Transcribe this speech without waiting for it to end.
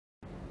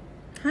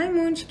Hi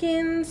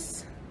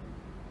Munchkins.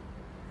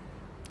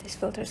 This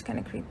filter is kind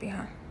of creepy,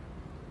 huh?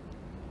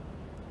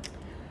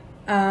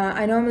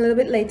 I know I'm a little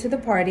bit late to the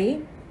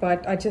party,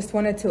 but I just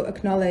wanted to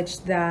acknowledge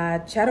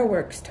that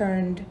Shadowworks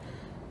turned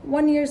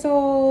 1 year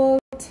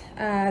old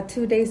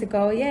 2 days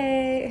ago.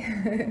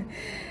 Yay!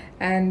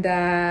 And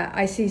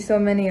I see so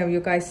many of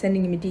you guys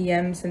sending me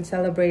DMs and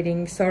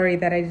celebrating. Sorry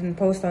that I didn't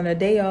post on the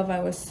day of.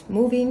 I was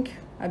moving.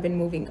 I've been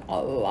moving a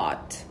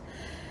lot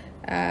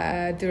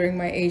during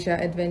my Asia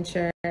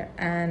adventure.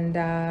 And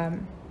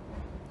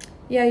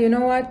yeah, you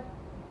know what?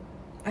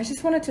 I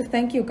just wanted to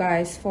thank you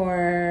guys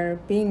for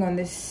being on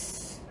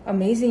this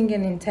amazing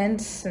and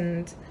intense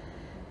and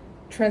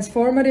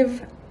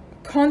transformative,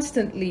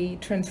 constantly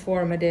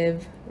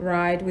transformative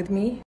ride with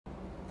me.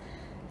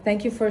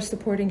 Thank you for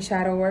supporting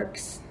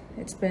Shadowworks.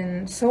 It's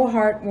been so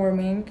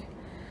heartwarming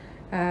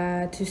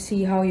to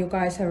see how you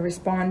guys have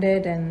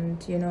responded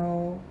and, you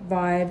know,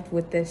 vibed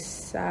with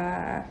this.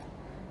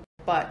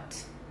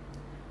 But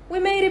we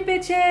made it,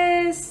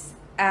 bitches!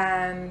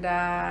 And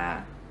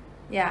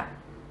yeah,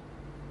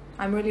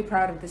 I'm really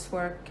proud of this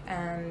work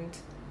and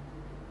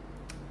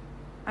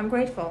I'm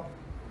grateful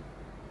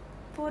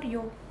for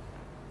you.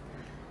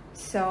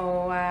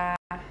 So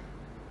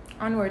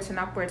onwards and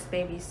upwards,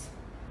 babies.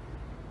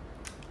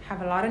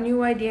 Have a lot of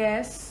new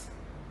ideas.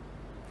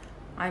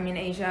 I'm in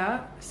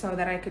Asia so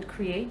that I could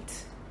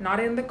create, not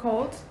in the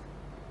cold.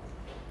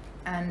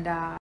 And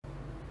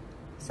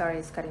sorry,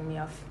 it's cutting me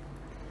off.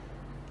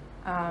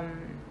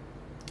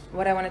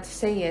 What I wanted to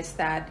say is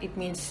that it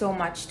means so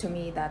much to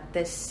me that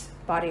this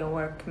body of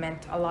work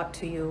meant a lot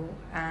to you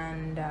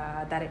and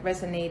that it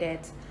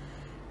resonated.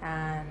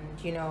 And,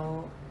 you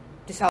know,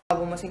 this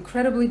album was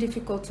incredibly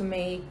difficult to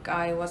make.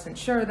 I wasn't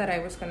sure that I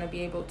was going to be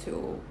able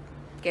to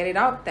get it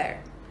out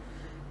there.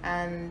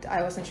 And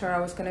I wasn't sure I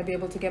was going to be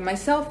able to get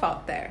myself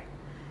out there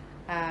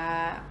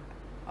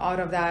out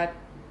of that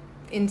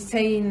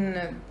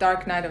insane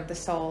dark night of the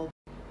soul.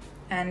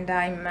 And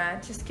I'm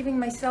just giving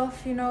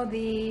myself, you know,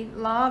 the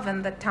love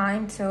and the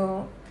time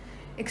to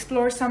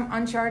explore some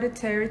uncharted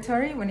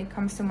territory when it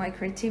comes to my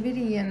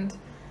creativity and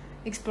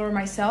explore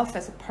myself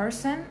as a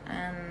person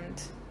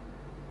and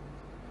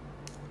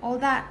all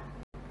that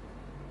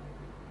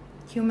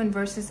human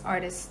versus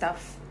artist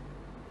stuff.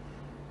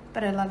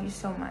 But I love you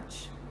so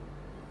much.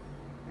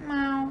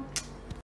 Meow.